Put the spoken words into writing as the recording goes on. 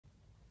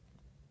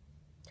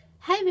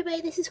Hi everybody,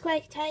 this is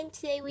Quiet Time.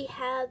 Today we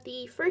have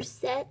the first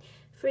set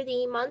for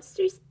the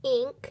Monsters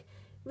Inc.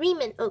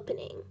 Rement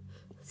opening.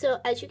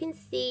 So as you can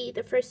see,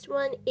 the first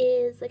one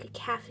is like a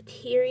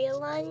cafeteria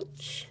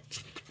lunch.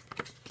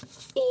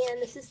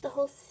 And this is the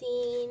whole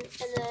scene.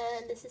 And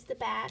then this is the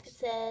back. It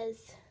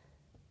says,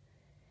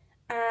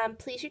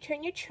 please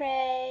return your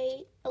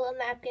tray, a little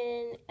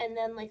napkin, and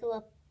then like a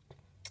little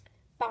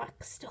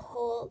box to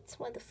hold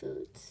one of the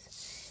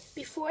foods.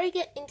 Before I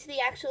get into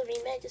the actual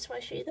Rement, I just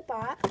want to show you the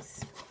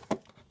box.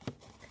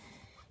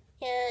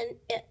 And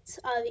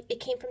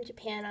it came from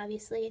Japan,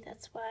 obviously.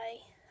 That's why.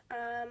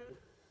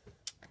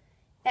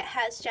 It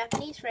has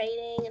Japanese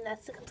writing, and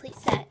that's the complete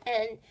set.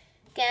 And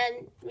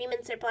again,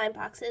 Rements are blind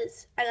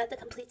boxes. I got the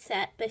complete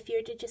set, but if you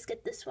were to just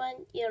get this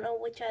one, you don't know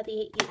which out of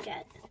the 8 you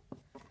get.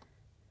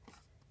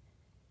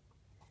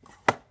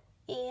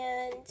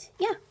 And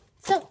yeah,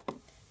 so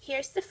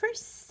here's the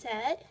first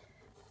set.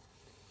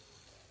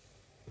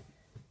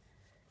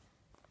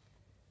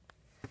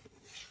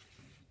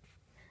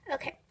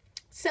 Okay,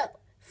 so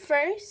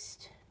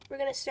first, we're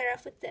going to start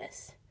off with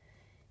this.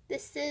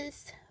 This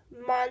is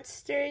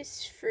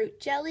Monsters Fruit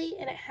Jelly,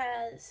 and it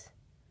has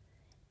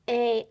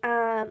a,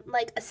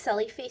 like a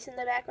Sully face in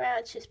the background.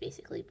 It's just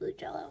basically blue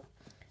Jello.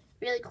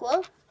 Really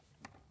cool.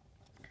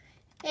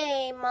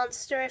 A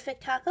Monsterific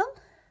taco.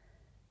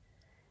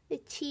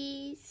 The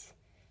cheese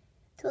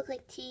to look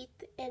like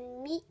teeth,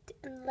 and meat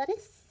and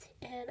lettuce,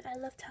 and I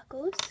love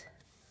tacos.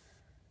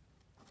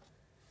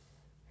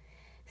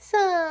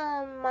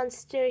 Some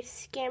Monster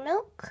Scare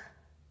Milk.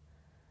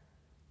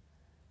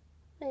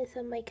 There's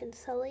a Mike and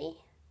Sully.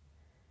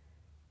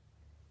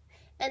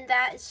 And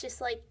that is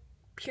just like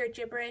pure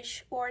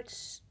gibberish, or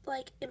it's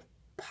like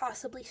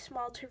impossibly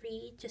small to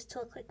read just to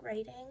look like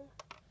writing.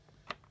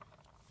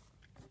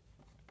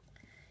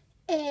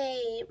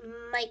 A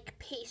Mike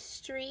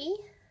pastry.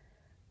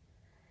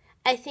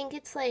 I think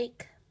it's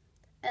like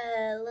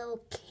a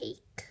little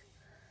cake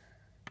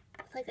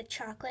with like a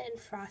chocolate and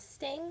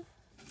frosting.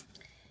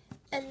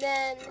 And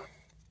then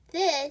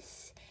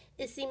this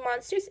is the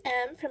Monsters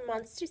M from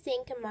Monsters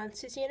Inc. and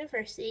Monsters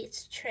University.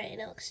 It's a tray,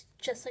 and it looks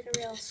just like a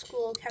real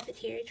school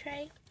cafeteria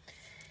tray.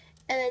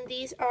 And then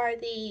these are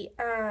the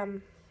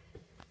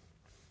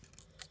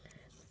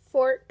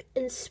fork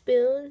and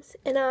spoons.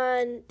 And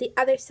on the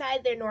other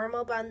side, they're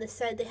normal, but on this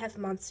side, they have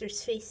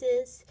monsters'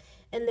 faces,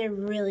 and they're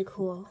really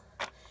cool.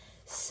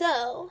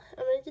 So,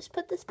 I'm going to just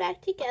put this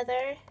back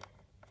together,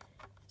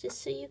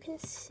 just so you can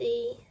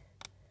see.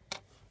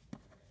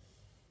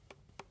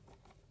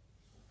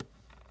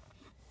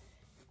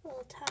 The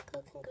little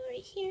taco can go right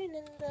here, and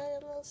then the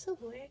little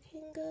silverware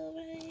can go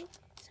right...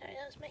 Sorry,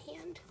 that was my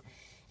hand.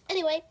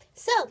 Anyway,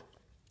 so,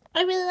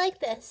 I really like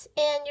this,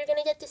 and you're going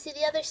to get to see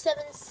the other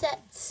 7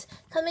 sets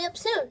coming up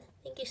soon.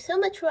 Thank you so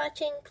much for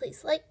watching.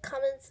 Please like,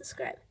 comment,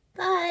 subscribe.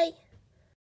 Bye!